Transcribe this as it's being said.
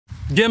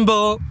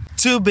Gimbal,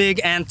 too big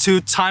and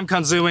too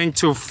time-consuming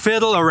to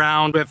fiddle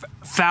around with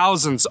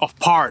thousands of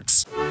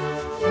parts.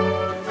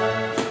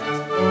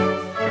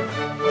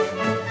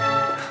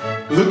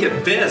 Look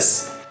at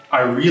this!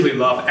 I really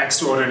love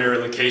extraordinary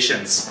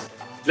locations.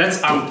 Let's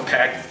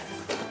unpack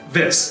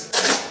this.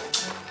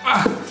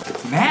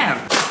 Man!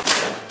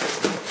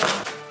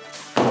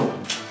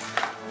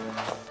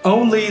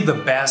 Only the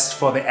best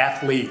for the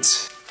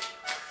athlete.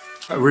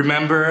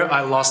 Remember,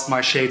 I lost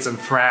my shades in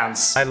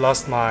France. I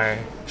lost my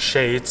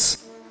shades.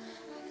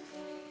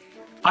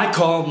 I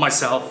call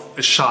myself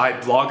a shy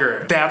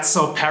blogger. That's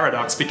so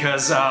paradox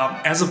because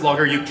as a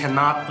blogger you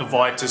cannot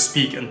avoid to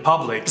speak in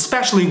public,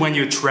 especially when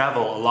you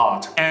travel a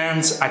lot.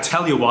 And I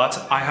tell you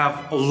what, I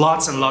have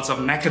lots and lots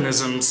of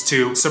mechanisms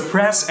to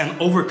suppress and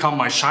overcome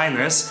my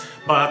shyness,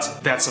 but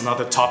that's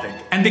another topic.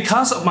 And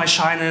because of my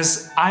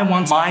shyness, I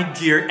want my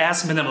gear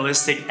as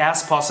minimalistic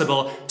as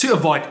possible to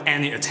avoid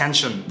any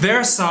attention. There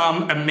are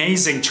some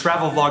amazing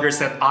travel vloggers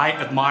that I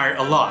admire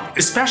a lot,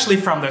 especially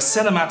from the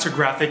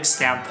cinematographic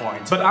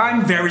standpoint. But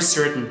I'm very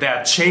certain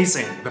that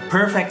chasing the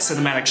perfect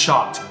cinematic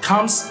shot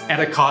comes at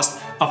a cost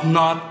of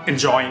not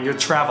enjoying your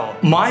travel.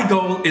 My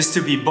goal is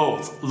to be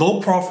both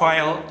low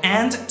profile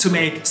and to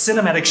make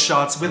cinematic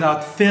shots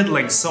without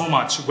fiddling so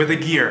much with the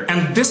gear.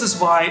 And this is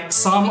why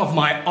some of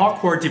my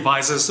awkward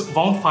devices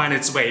won't find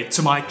its way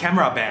to my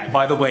camera bag.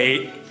 By the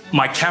way,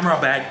 my camera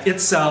bag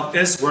itself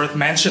is worth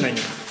mentioning.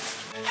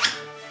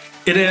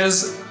 It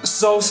is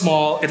so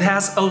small, it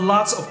has a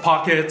lot of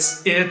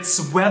pockets,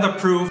 it's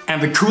weatherproof,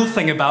 and the cool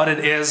thing about it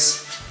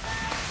is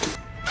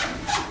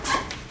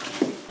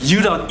you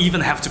don't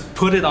even have to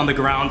put it on the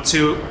ground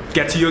to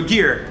get to your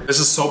gear. This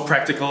is so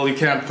practical. You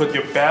can put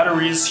your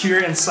batteries here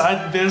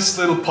inside this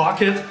little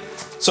pocket,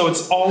 so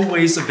it's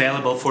always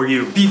available for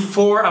you.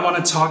 Before I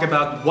want to talk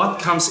about what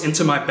comes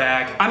into my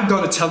bag, I'm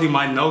gonna tell you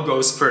my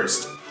no-goes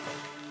first.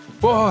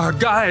 Oh,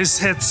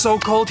 guys, it's so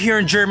cold here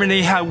in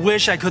Germany. I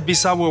wish I could be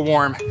somewhere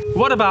warm.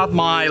 What about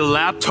my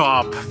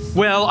laptop?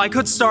 Well, I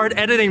could start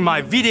editing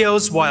my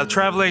videos while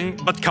traveling,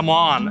 but come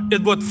on,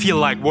 it would feel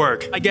like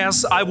work. I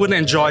guess I wouldn't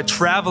enjoy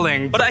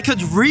traveling, but I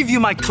could review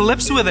my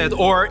clips with it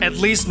or at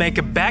least make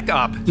a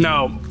backup.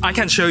 No, I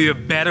can show you a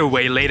better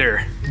way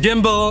later.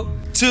 Gimbal,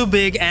 too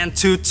big and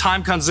too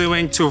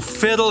time-consuming to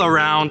fiddle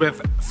around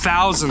with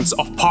thousands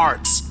of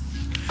parts.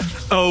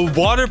 A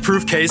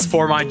waterproof case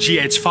for my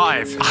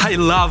GH5. I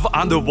love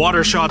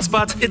underwater shots,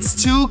 but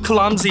it's too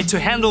clumsy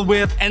to handle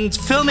with, and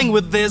filming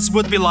with this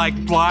would be like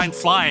blind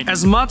flying.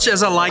 As much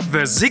as I like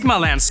the Sigma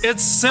lens,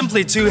 it's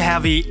simply too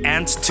heavy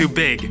and too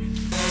big.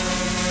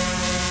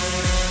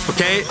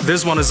 Okay,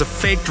 this one is a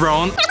fake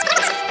drone.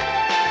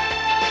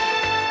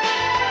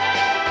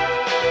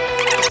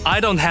 I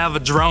don't have a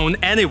drone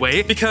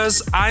anyway,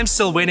 because I'm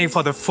still waiting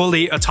for the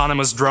fully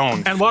autonomous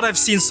drone. And what I've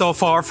seen so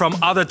far from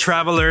other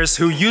travelers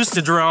who use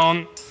the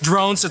drone,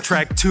 drones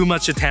attract too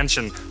much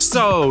attention.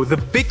 So the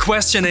big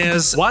question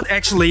is, what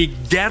actually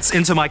gets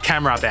into my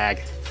camera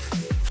bag?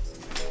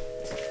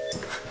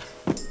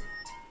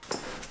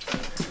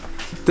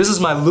 This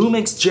is my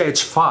Lumix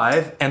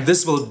GH5, and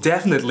this will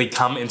definitely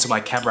come into my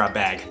camera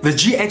bag. The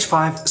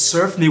GH5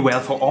 served me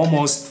well for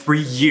almost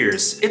 3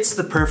 years. It's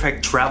the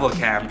perfect travel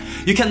cam.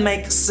 You can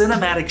make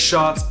cinematic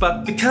shots,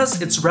 but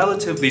because it's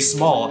relatively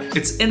small,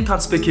 it's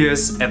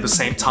inconspicuous at the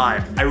same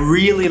time. I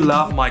really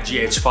love my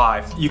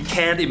GH5. You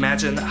can't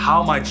imagine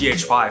how my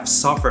GH5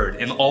 suffered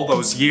in all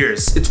those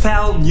years. It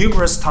fell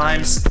numerous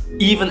times,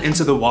 even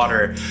into the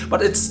water,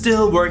 but it's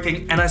still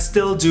working and I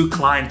still do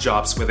client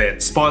jobs with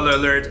it. Spoiler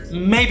alert,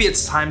 maybe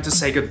it's time to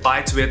say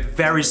goodbye to it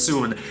very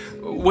soon,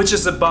 which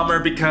is a bummer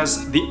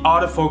because the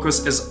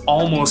autofocus is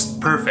almost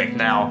perfect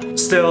now.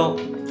 Still,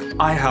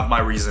 I have my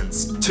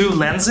reasons. 2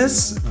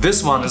 lenses.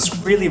 This one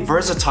is really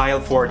versatile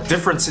for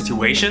different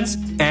situations,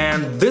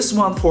 and this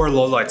one for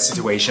low light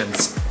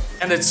situations.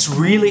 And it's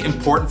really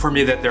important for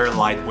me that they're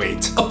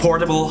lightweight. A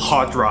portable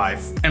hard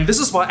drive. And this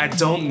is why I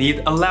don't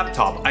need a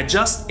laptop. I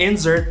just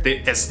insert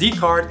the SD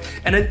card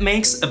and it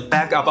makes a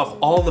backup of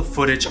all the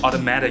footage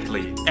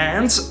automatically.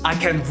 And I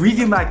can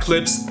review my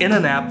clips in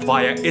an app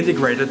via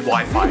integrated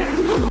Wi-Fi.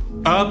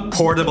 A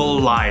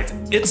portable light.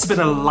 It's been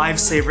a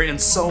lifesaver in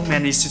so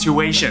many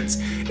situations.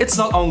 It's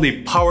not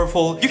only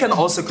powerful, you can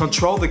also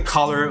control the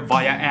color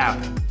via app.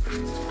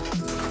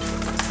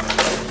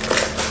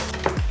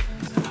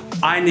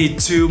 I need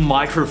 2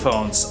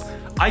 microphones.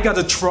 I got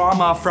a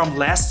trauma from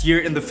last year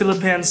in the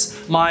Philippines.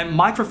 My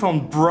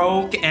microphone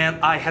broke and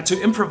I had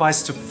to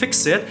improvise to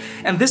fix it.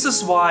 And this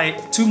is why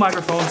 2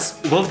 microphones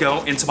will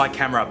go into my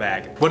camera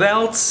bag. What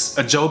else?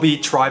 A Joby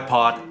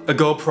tripod, a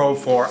GoPro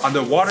for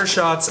underwater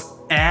shots,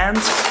 and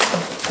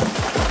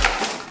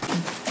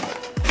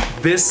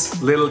this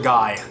little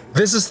guy.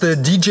 This is the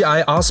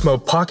DJI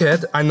Osmo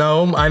Pocket. I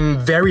know I'm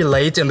very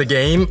late in the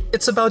game.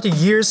 It's about a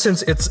year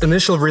since its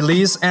initial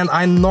release and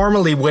I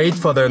normally wait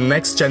for the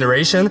next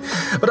generation.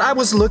 But I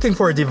was looking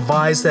for a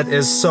device that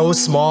is so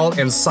small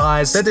in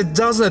size that it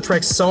doesn't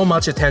attract so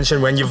much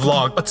attention when you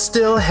vlog, but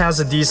still has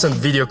a decent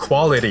video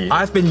quality.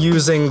 I've been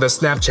using the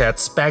Snapchat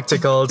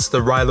spectacles,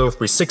 the Røde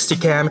 360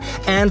 cam,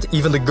 and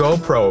even the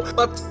GoPro.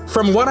 But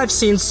from what I've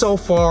seen so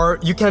far,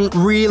 you can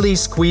really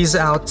squeeze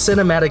out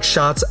cinematic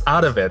shots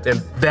out of it,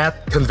 and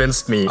that convinced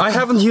me. I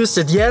haven't used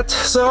it yet,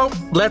 so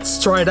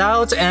let's try it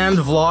out and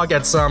vlog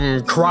at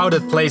some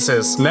crowded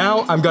places.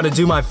 Now I'm gonna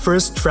do my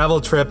first travel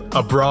trip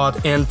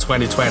abroad in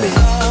 2020.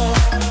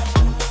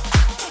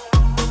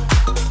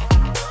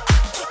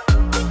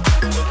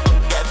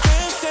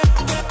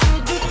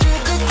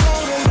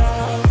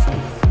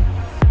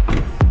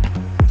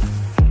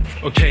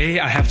 Okay,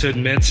 I have to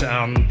admit,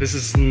 this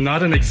is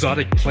not an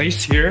exotic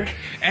place here.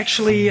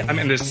 Actually, I'm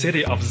in the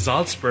city of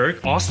Salzburg,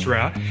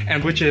 Austria,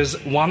 and which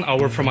is 1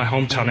 hour from my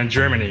hometown in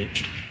Germany.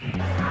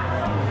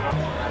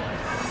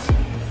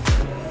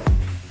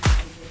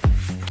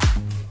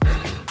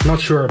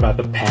 Not sure about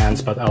the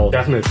pants, but I'll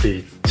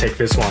definitely take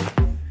this one.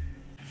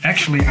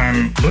 Actually,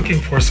 I'm looking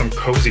for some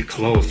cozy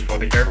clothes for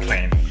the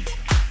airplane.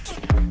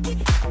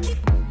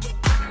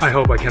 I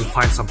hope I can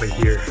find something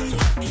here.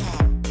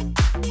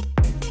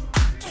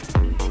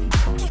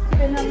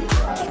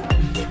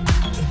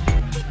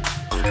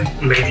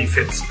 Maybe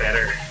fits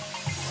better.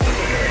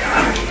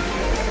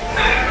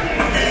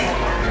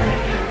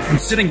 I'm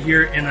sitting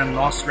here in an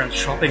Austrian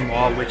shopping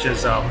mall, which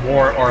is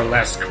more or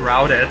less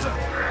crowded.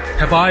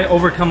 Have I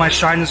overcome my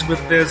shyness with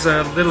this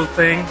little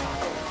thing?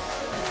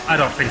 I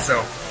don't think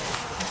so.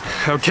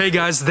 Okay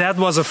guys, that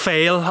was a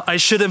fail. I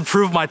should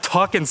improve my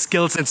talking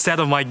skills instead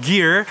of my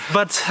gear.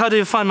 But how do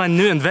you find my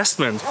new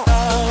investment?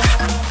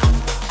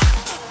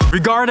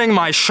 Regarding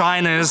my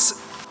shyness,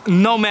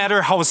 no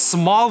matter how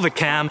small the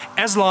cam,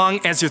 as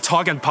long as you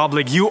talk in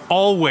public, you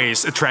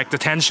always attract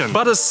attention.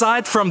 But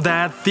aside from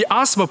that, the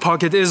Osmo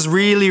Pocket is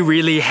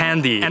really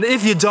handy. And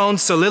if you don't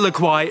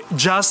soliloquy,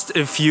 just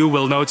a few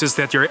will notice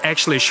that you're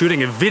actually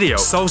shooting a video.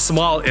 So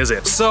small is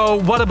it. So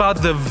what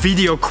about the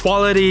video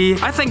quality?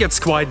 I think it's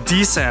quite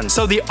decent.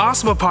 So the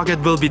Osmo Pocket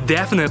will be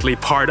definitely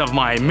part of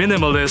my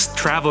minimalist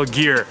travel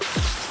gear.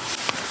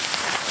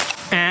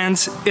 And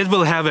it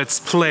will have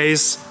its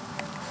place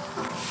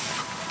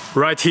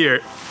right here.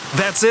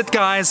 That's it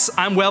guys,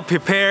 I'm well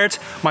prepared,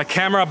 my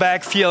camera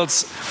bag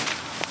feels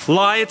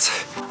light.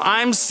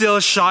 I'm still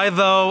shy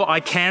though,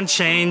 I can't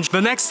change. The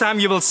next time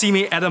you will see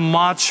me at a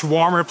much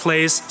warmer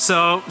place,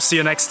 so see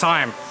you next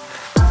time.